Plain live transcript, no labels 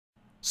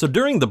So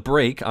during the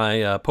break,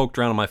 I poked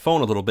around on my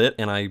phone a little bit,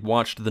 and I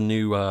watched the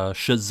new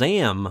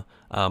Shazam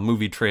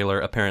movie trailer.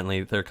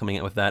 Apparently, they're coming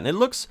out with that, and it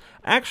looks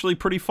actually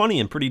pretty funny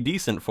and pretty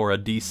decent for a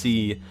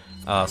DC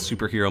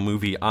superhero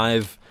movie.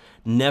 I've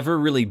never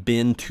really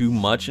been too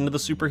much into the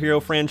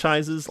superhero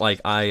franchises.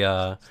 Like,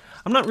 I'm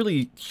not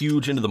really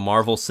huge into the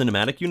Marvel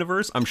Cinematic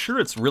Universe. I'm sure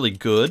it's really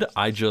good.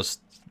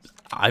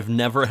 I've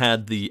never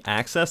had the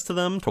access to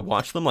them to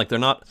watch them. Like, they're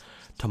not,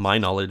 to my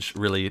knowledge,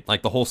 really,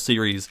 like, the whole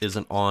series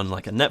isn't on,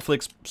 like, a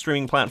Netflix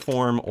streaming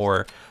platform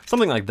or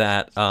something like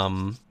that.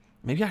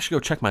 Maybe I should go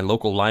check my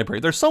local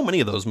library. There's so many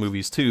of those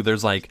movies, too.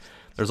 There's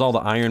all the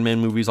Iron Man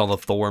movies, all the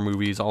Thor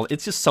movies,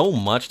 it's just so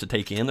much to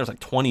take in. There's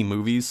like 20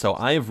 movies, so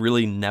I have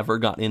really never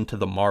got into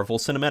the Marvel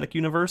Cinematic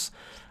Universe.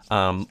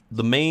 The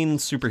main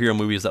superhero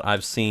movies that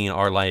I've seen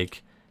are,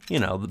 like, you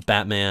know, the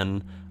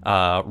Batman,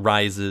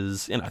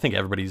 Rises, and I think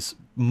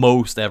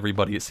most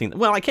everybody has seen.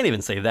 Well, I can't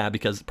even say that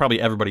because probably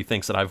everybody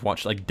thinks that I've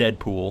watched, like,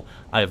 Deadpool.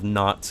 I have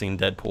not seen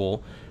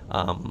Deadpool.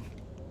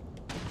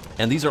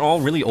 And these are all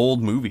really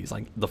old movies.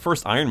 Like, the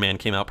first Iron Man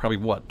came out probably,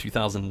 what,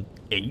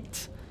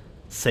 2008?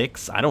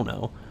 6? I don't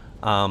know.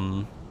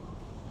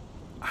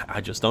 I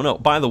just don't know.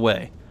 By the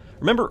way,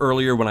 remember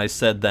earlier when I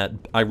said that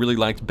I really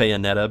liked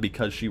Bayonetta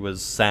because she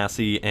was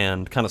sassy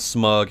and kind of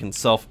smug and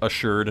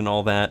self-assured and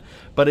all that,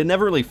 but it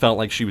never really felt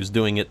like she was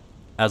doing it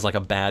as, like,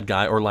 a bad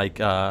guy, or like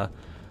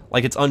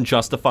it's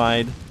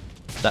unjustified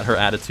that her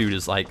attitude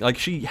is like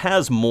she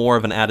has more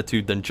of an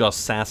attitude than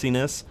just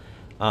sassiness.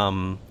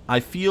 I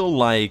feel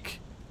like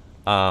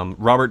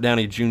Robert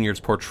Downey Jr.'s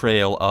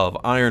portrayal of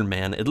Iron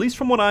Man, at least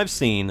from what I've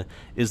seen,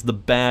 is the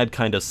bad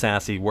kind of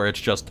sassy where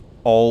it's just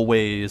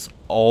always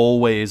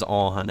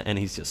on, and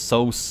he's just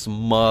so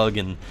smug,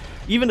 and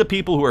even to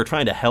people who are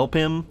trying to help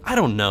him, I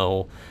don't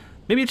know.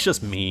 Maybe it's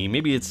just me.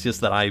 Maybe it's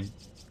just that I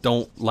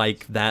don't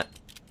like that,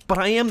 but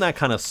I am that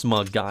kind of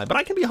smug guy, but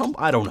I can be humble.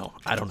 I don't know.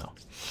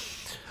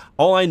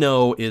 All I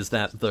know is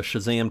that the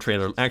Shazam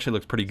trailer actually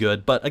looks pretty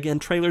good, but again,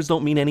 trailers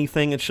don't mean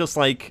anything. It's just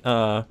like,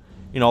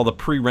 you know, all the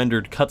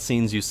pre-rendered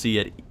cutscenes you see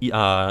at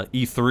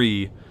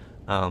E3,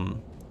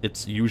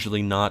 it's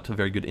usually not a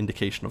very good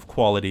indication of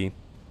quality.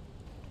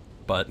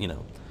 But, you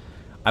know,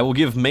 I will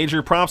give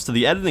major props to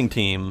the editing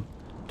team,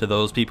 to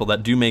those people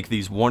that do make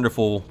these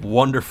wonderful,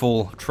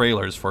 wonderful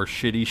trailers for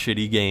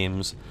shitty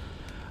games.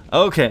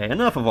 Okay,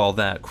 enough of all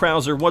that.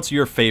 Krauser, what's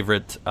your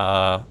favorite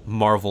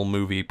Marvel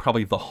movie?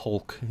 Probably the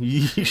Hulk.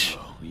 Yeesh.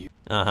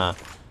 Uh-huh.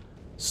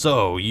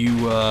 So,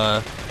 you,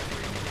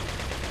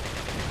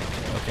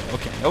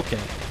 Okay.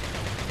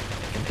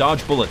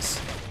 Dodge bullets.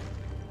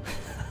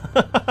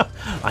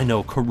 I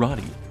know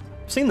karate.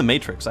 I've seen The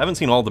Matrix. I haven't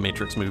seen all the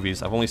Matrix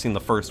movies. I've only seen the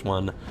first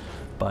one,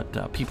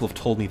 but people have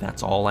told me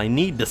that's all I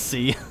need to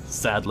see,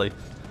 sadly.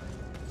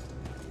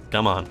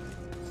 Come on.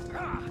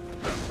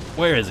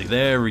 Where is he?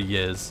 There he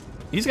is.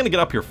 He's gonna get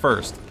up here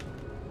first.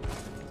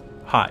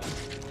 Hi.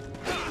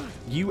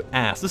 You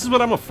ass. This is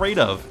what I'm afraid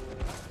of.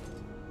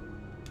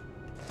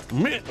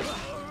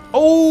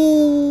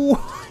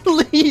 Oh!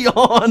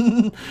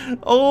 Leon!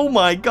 Oh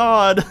my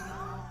god!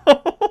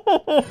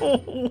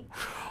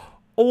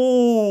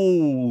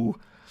 Oh!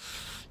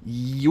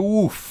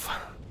 Yoof!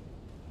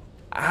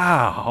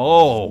 Ow!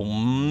 Oh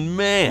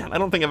man! I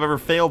don't think I've ever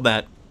failed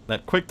that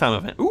quick time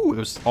event. Ooh! It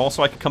was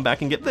also I could come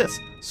back and get this.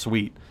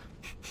 Sweet.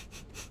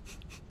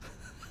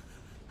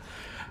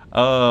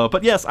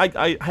 But yes,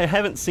 I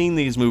haven't seen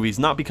these movies,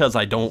 not because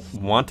I don't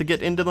want to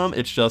get into them.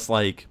 It's just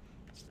like,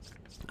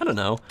 I don't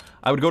know.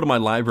 I would go to my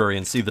library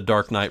and see The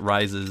Dark Knight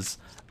Rises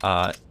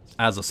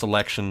as a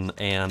selection,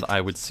 and I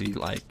would see,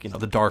 like, you know,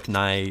 The Dark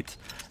Knight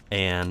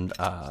and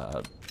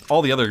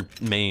all the other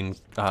main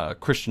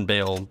Christian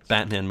Bale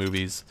Batman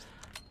movies,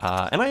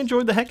 and I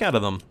enjoyed the heck out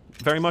of them,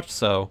 very much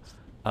so.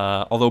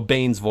 Although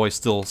Bane's voice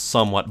still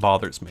somewhat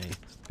bothers me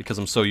because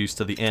I'm so used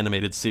to the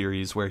animated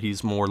series where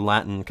he's more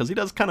Latin, because he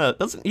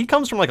he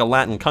comes from like a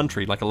Latin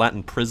country, like a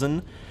Latin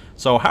prison,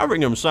 so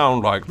having him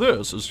sound like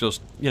this is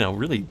just, you know,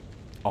 really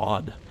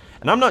odd.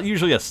 And I'm not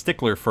usually a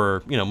stickler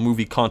for, you know,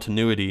 movie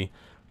continuity,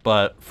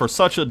 but for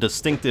such a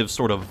distinctive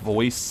sort of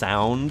voice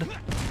sound,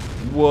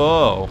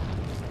 whoa,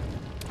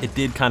 it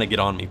did kind of get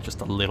on me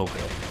just a little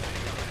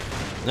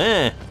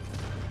bit.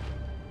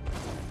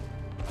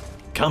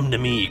 Come to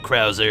me,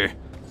 Krauser.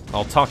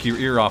 I'll talk your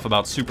ear off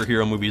about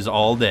superhero movies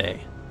all day.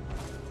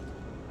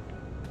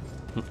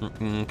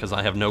 Because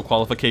I have no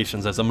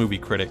qualifications as a movie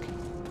critic.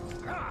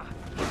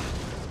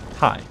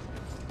 Hi.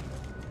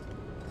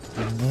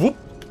 Whoop,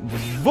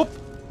 whoop.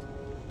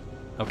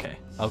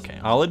 Okay,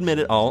 I'll admit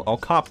it. I'll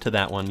cop to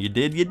that one. You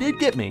did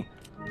get me.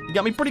 You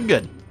got me pretty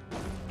good.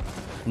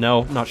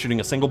 No, not shooting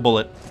a single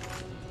bullet.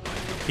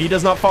 He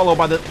does not follow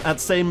by that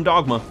same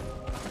dogma.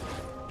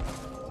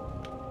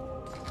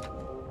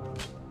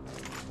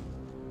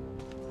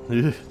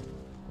 Ugh.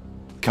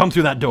 Come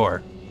through that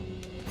door.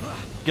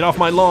 Get off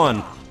my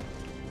lawn.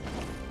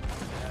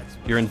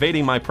 You're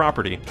invading my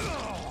property.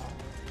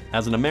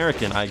 As an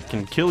American, I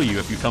can kill you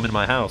if you come into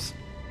my house.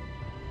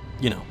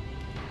 You know,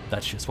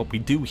 that's just what we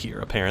do here,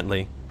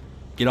 apparently.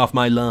 Get off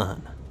my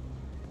lawn.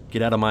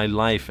 Get out of my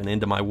life and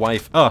into my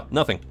wife.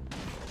 Nothing.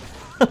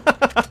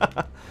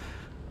 I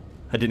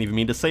didn't even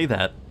mean to say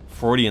that.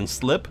 Freudian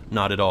slip?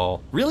 Not at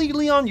all. Really,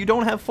 Leon? You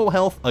don't have full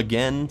health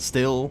again?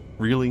 Still?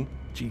 Really?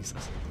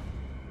 Jesus.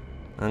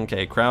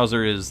 Okay,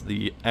 Krauser is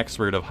the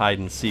expert of hide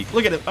and seek.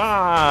 Look at it.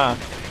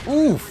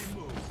 Oof!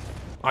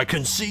 I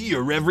can see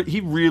your every...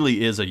 He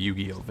really is a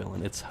Yu-Gi-Oh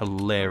villain. It's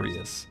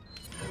hilarious.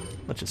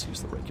 Let's just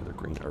use the regular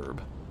green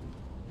herb.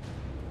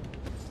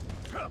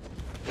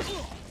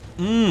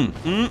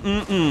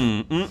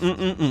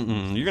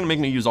 You're gonna make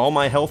me use all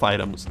my health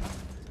items.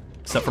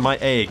 Except for my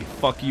egg.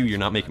 Fuck you, you're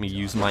not making me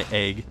use my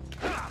egg.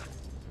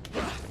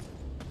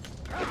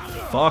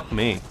 Fuck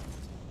me.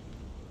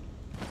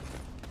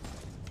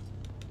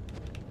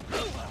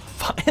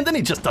 And then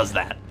he just does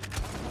that.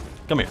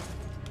 Come here.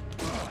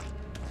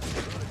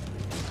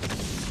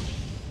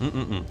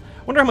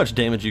 Wonder how much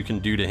damage you can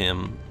do to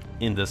him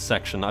in this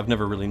section. I've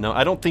never really known.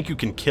 I don't think you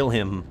can kill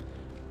him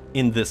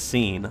in this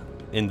scene,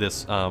 in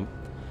this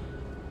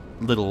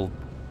little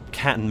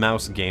cat and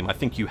mouse game. I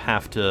think you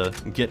have to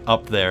get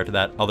up there to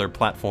that other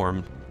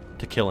platform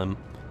to kill him.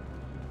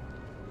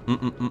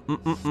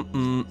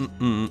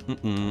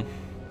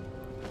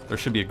 There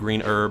should be a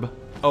green herb.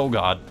 Oh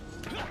god.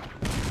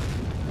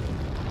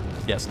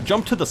 Yes,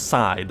 jump to the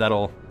side.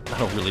 That'll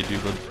really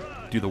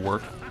do the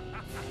work.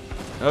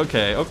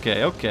 Okay.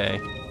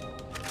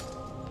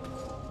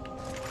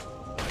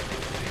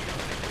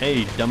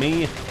 Hey,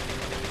 dummy.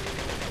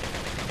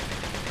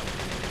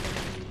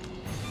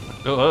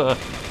 Not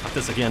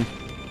this again.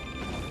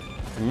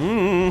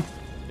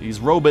 These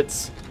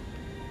robots.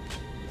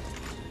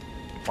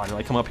 Why did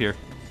I come up here?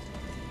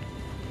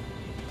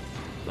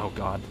 Oh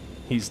god.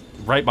 He's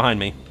right behind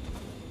me.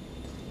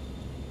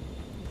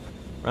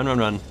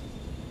 Run.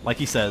 Like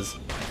he says.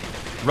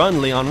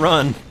 Run, Leon,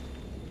 run!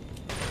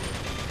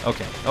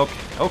 Okay.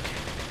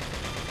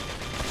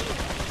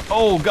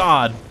 Oh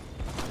god!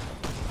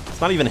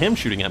 It's not even him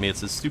shooting at me,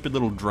 it's his stupid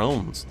little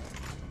drones.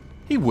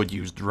 He would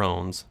use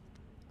drones.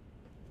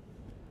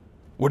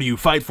 What do you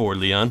fight for,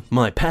 Leon?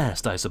 My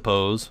past, I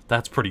suppose.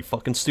 That's pretty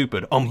fucking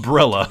stupid.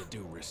 Umbrella.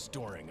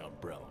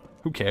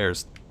 Who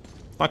cares?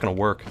 It's not gonna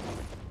work.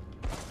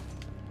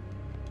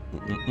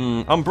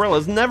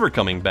 Umbrella's never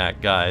coming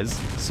back, guys.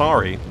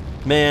 Sorry.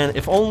 Man,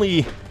 if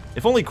only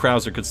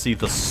Krauser could see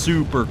the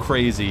super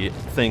crazy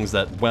things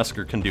that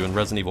Wesker can do in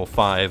Resident Evil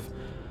 5.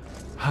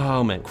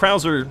 Oh man,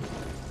 Krauser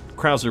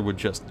would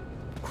just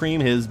cream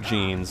his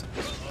jeans.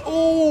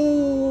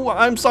 Oh,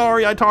 I'm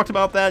sorry I talked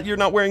about that. You're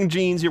not wearing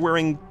jeans, you're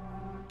wearing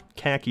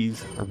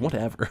khakis or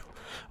whatever.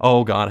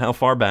 Oh god, how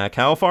far back?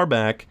 How far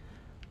back?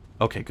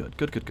 Okay, good.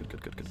 In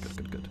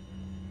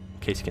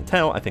case you can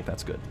tell, I think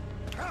that's good.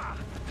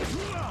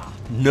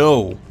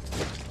 No.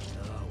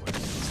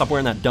 Stop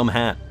wearing that dumb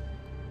hat.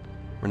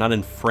 We're not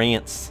in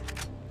France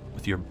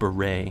with your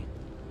beret.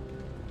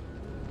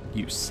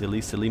 You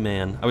silly, silly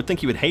man. I would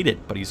think he would hate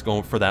it, but he's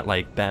going for that,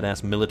 like,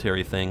 badass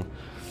military thing.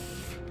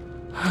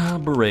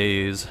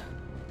 Berets.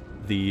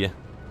 The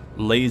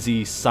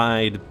lazy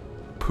side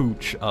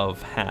pooch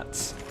of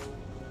hats.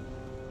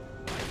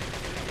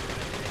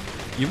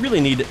 You really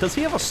need it. Does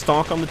he have a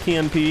stock on the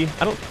TMP?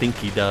 I don't think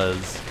he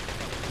does.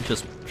 He's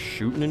just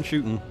shooting and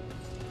shooting.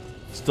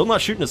 Still not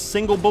shooting a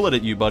single bullet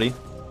at you, buddy.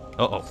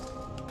 Uh-oh.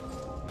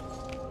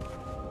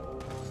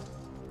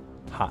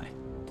 Hi.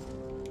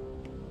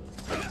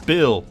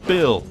 Bill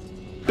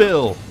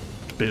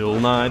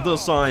Nye the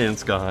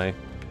Science Guy.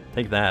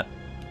 Take that.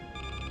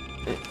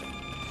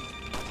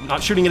 I'm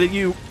not shooting it at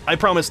you, I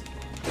promise.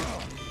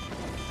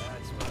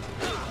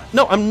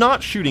 No, I'm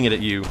not shooting it at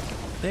you.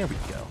 There we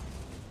go.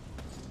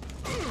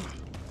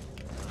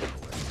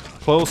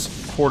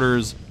 Close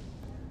quarters.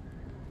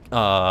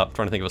 Trying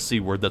to think of a C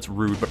word that's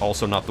rude, but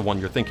also not the one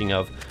you're thinking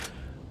of.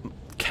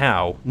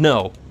 Cow.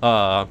 No.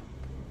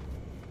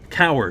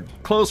 Coward.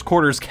 Close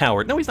quarters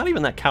coward. No, he's not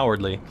even that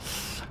cowardly.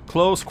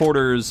 Close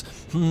quarters,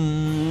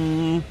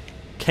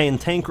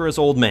 cantankerous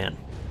old man.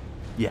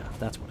 Yeah,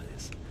 that's what it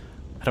is.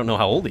 I don't know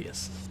how old he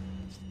is.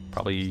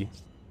 Probably,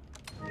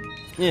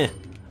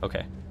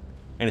 okay.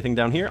 Anything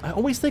down here? I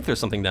always think there's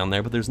something down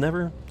there, but there's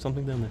never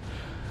something down there.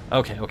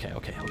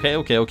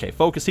 Okay.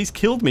 Focus, he's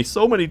killed me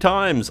so many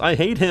times. I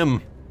hate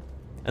him.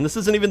 And this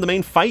isn't even the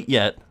main fight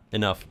yet.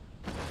 Enough.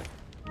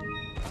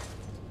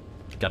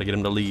 Gotta get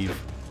him to leave.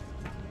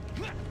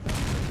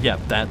 Yeah,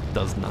 that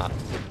does not.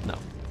 No.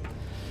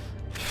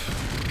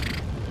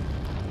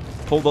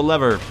 Pull the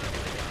lever.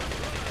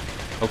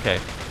 Okay.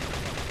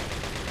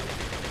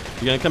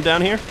 You gonna come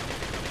down here?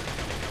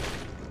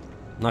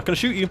 I'm not gonna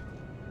shoot you.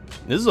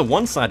 This is a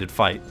one-sided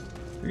fight.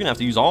 You're gonna have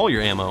to use all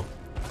your ammo.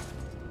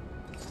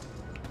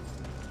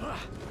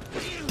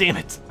 Damn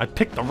it! I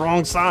picked the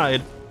wrong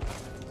side.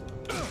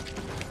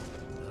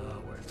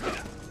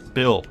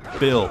 Bill,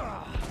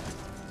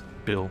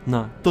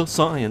 not the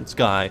science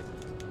guy.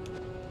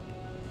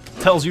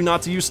 Tells you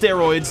not to use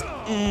steroids.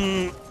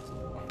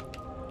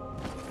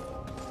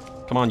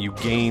 Come on, you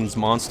gains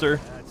monster.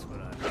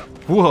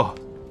 Whoa.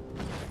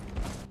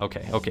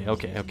 Okay.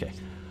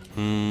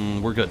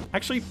 We're good.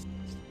 Actually,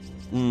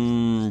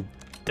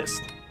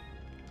 this.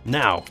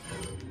 Now.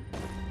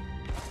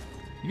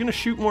 You gonna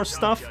shoot more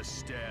stuff? Just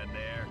stand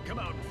there. Come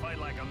out and fight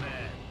like a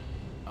man.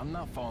 I'm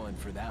not falling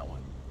for that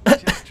one.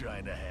 Just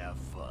trying to have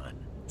fun.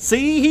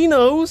 See, he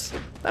knows.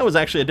 That was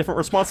actually a different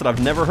response that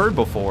I've never heard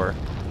before.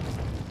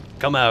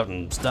 Come out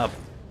and stop.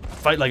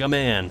 Fight like a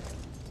man.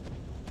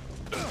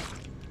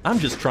 I'm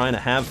just trying to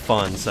have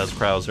fun, says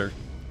Krauser.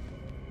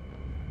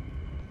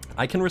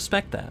 I can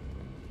respect that.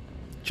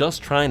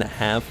 Just trying to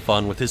have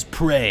fun with his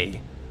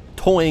prey.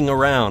 Toying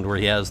around where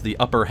he has the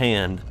upper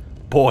hand.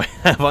 Boy,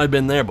 have I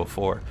been there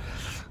before.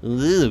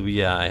 Ooh,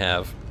 yeah, I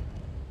have.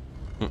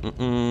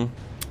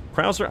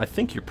 Krauser, I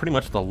think you're pretty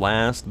much the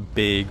last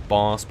big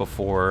boss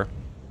before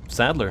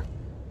Sadler.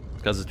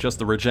 Because it's just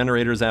the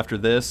regenerators after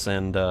this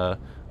and a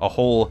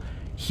whole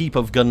heap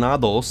of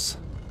ganados.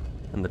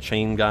 And the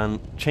chain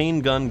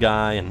gun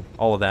guy and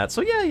all of that.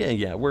 So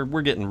yeah,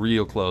 we're getting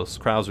real close.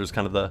 Krauser's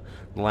kind of the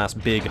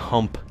last big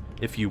hump,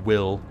 if you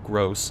will.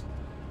 Gross.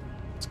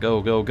 Let's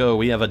go, go, go.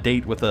 We have a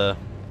date with a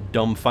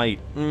dumb fight.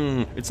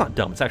 It's not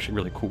dumb, it's actually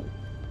really cool.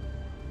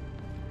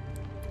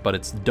 But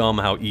it's dumb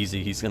how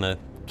easy he's gonna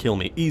kill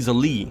me.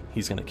 Easily,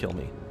 he's gonna kill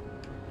me.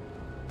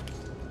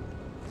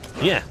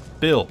 Yeah,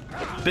 Bill.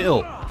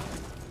 Bill.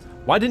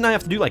 Why didn't I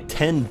have to do like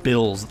 10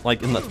 bills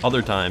like in the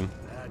other time?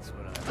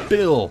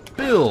 Bill.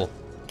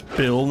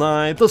 Bill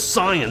Nye, the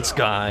science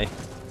guy.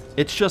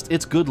 It's just,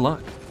 it's good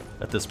luck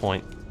at this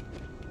point.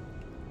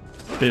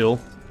 Bill.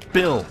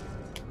 The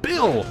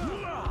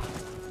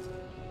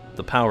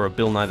power of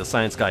Bill Nye, the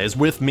science guy is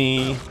with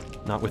me,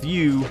 not with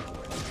you.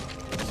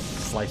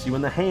 Slice you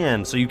in the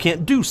hand, so you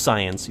can't do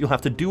science. You'll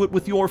have to do it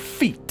with your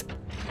feet.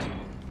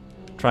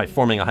 Try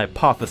forming a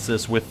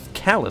hypothesis with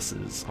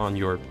calluses on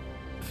your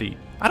feet.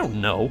 I don't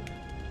know.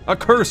 A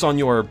curse on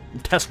your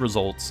test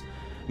results.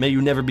 May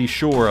you never be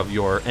sure of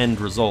your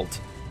end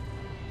result.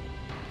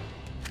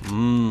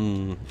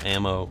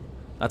 Ammo.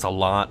 That's a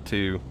lot,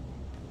 too.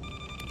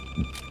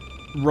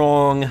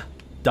 Wrong.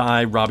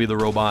 Die, Robbie the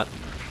Robot.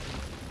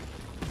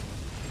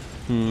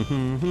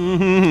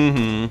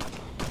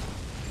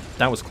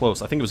 That was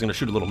close. I think it was going to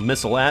shoot a little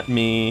missile at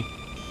me.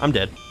 I'm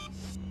dead.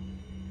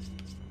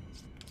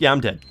 Yeah, I'm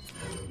dead.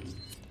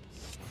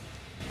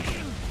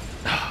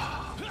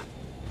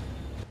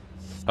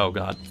 Oh,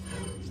 God.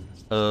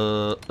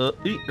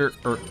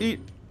 Eat.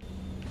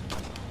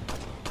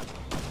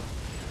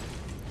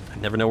 I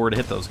never know where to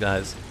hit those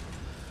guys.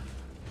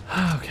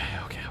 Okay.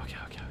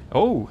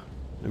 Oh,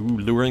 ooh,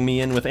 luring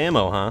me in with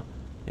ammo, huh?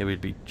 It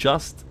would be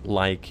just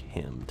like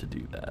him to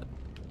do that.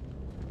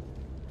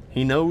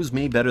 He knows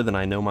me better than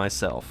I know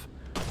myself.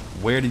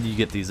 Where did you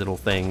get these little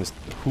things?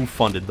 Who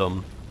funded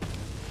them?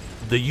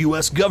 The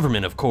U.S.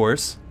 government, of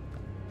course.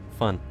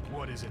 Fun.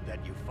 What is it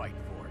that you fight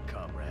for,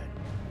 comrade?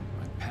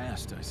 My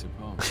past, I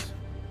suppose.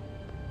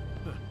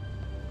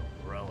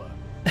 Umbrella.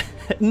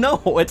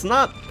 No, it's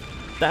not.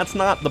 That's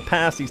not the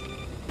past he's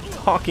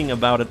talking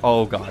about it.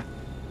 Oh, God.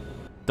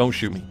 Don't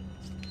shoot me.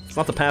 It's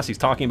not the past he's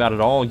talking about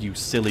at all, you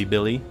silly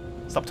Billy.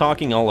 Stop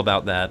talking all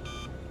about that.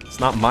 It's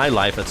not my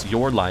life, it's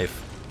your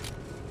life.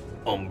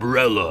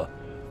 Umbrella.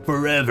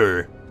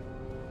 Forever.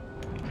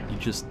 You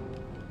just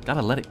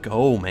gotta let it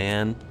go,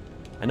 man.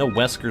 I know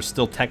Wesker's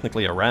still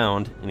technically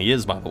around, and he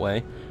is, by the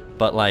way.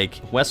 But, like,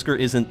 Wesker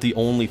isn't the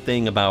only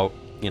thing about,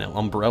 you know,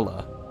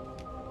 Umbrella.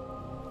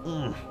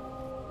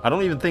 I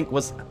don't even think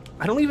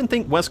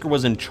Wesker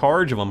was in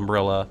charge of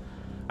Umbrella.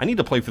 I need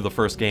to play through the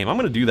first game. I'm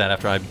gonna do that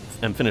after I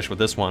am finished with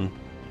this one.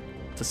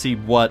 To see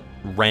what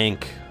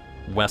rank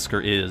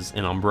Wesker is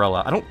in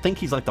Umbrella. I don't think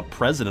he's like the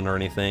president or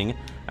anything.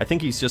 I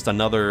think he's just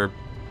another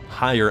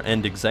higher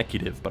end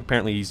executive, but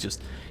apparently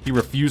he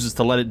refuses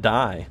to let it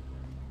die.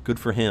 Good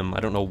for him.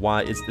 I don't know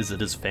why. Is it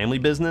his family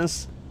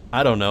business?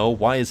 I don't know.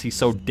 Why is he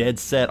so dead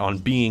set on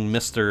being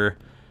Mr.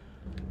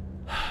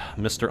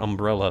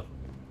 Umbrella?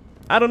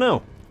 I don't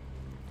know.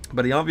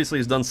 But he obviously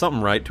has done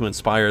something right to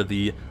inspire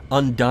the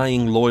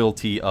undying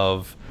loyalty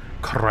of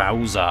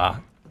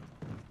Krauser.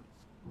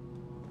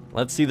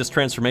 Let's see this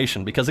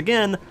transformation, because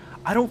again,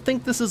 I don't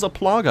think this is a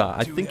Plaga.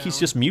 I think he's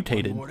just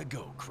mutated. More to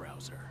go,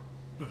 Krauser.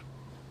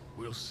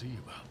 We'll see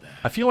about that.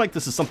 I feel like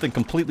this is something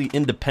completely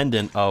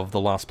independent of the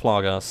Las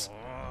Plagas.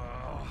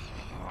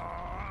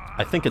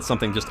 I think it's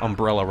something just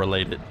Umbrella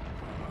related.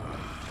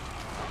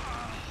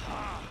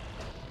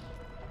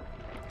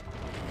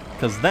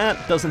 Because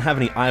that doesn't have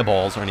any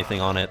eyeballs or anything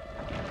on it.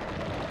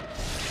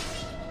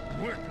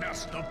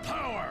 Witness the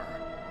power.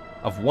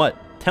 Of what?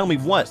 Tell me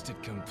what?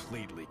 Busted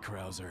completely,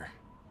 Krauser.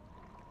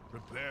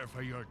 Prepare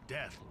for your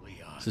death,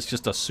 Leon. Is this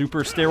just a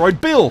super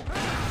steroid Bill?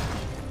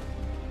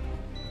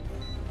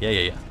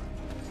 Yeah.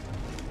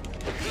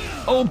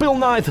 Oh, Bill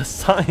Nye, the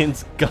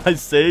science guy,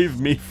 saved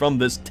me from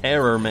this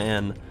terror,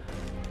 man.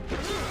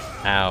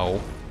 Ow.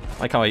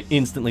 Like how I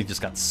instantly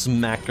just got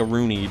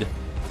smack-a-roonied.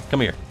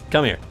 Come here.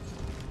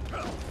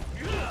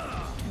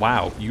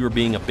 Wow, you were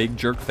being a big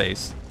jerk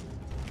face.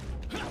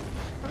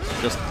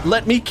 Just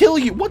let me kill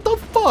you. What the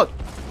fuck?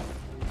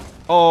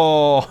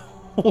 Oh.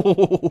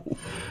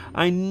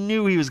 I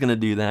knew he was going to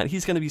do that.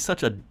 He's going to be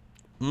such a...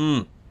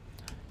 You're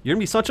going to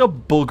be such a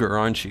booger,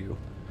 aren't you?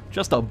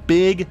 Just a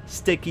big,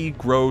 sticky,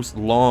 gross,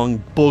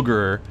 long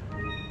booger.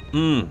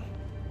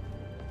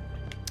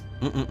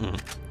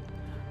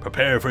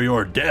 Prepare for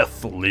your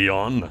death,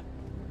 Leon.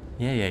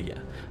 Yeah.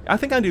 I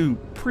think I do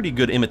pretty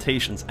good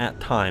imitations at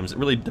times. It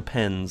really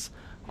depends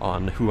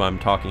on who I'm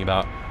talking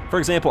about. For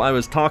example, I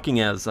was talking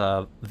as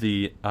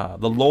the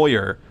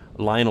lawyer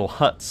Lionel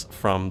Hutz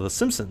from The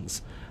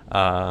Simpsons,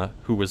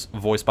 who was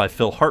voiced by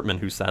Phil Hartman,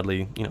 who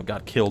sadly,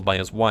 got killed by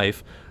his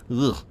wife.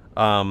 Ugh.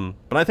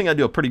 But I think I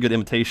do a pretty good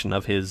imitation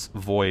of his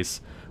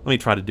voice. Let me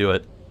try to do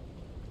it.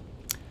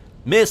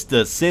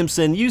 Mr.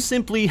 Simpson, you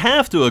simply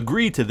have to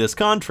agree to this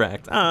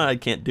contract. I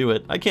can't do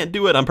it.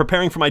 I'm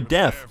preparing for my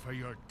death. Prepare for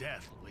your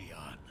death,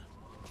 Leon.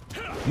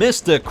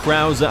 Mr.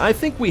 Krause, I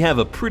think we have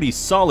a pretty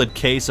solid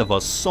case of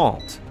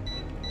assault,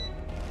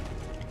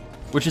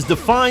 which is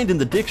defined in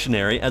the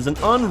dictionary as an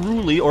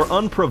unruly or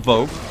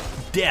unprovoked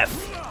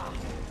death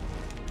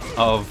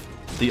of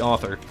the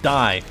author.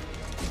 Die.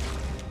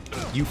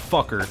 You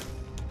fucker.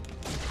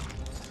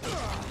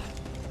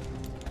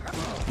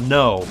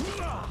 No.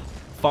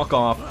 Fuck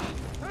off.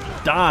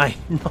 Die.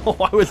 No,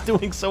 I was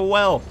doing so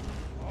well.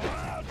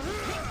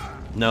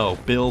 No,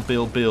 Bill.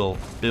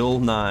 Bill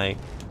Nye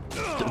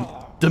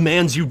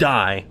demands you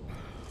die.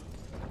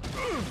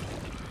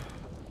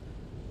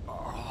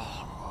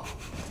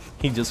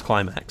 He just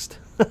climaxed.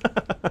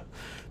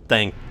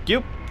 Thank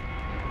you.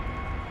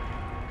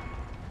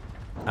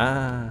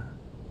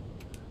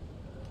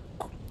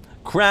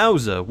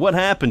 Krause, what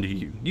happened to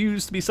you? You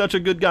used to be such a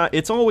good guy.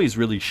 It's always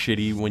really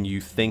shitty when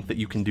you think that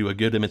you can do a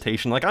good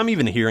imitation. Like, I'm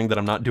even hearing that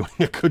I'm not doing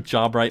a good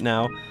job right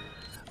now.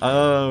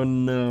 Oh,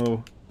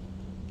 no.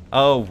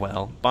 Oh,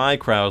 well. Bye,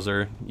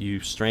 Krauser,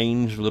 you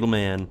strange little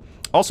man.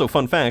 Also,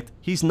 fun fact,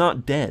 he's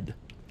not dead.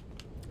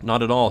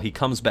 Not at all. He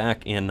comes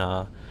back in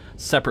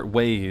separate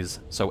ways.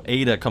 So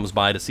Ada comes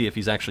by to see if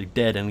he's actually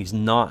dead, and he's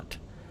not.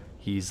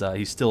 He's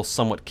still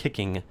somewhat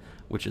kicking,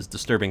 which is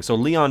disturbing. So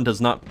Leon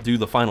does not do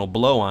the final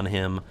blow on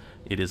him.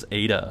 It is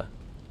Ada.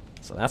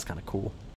 So that's kind of cool.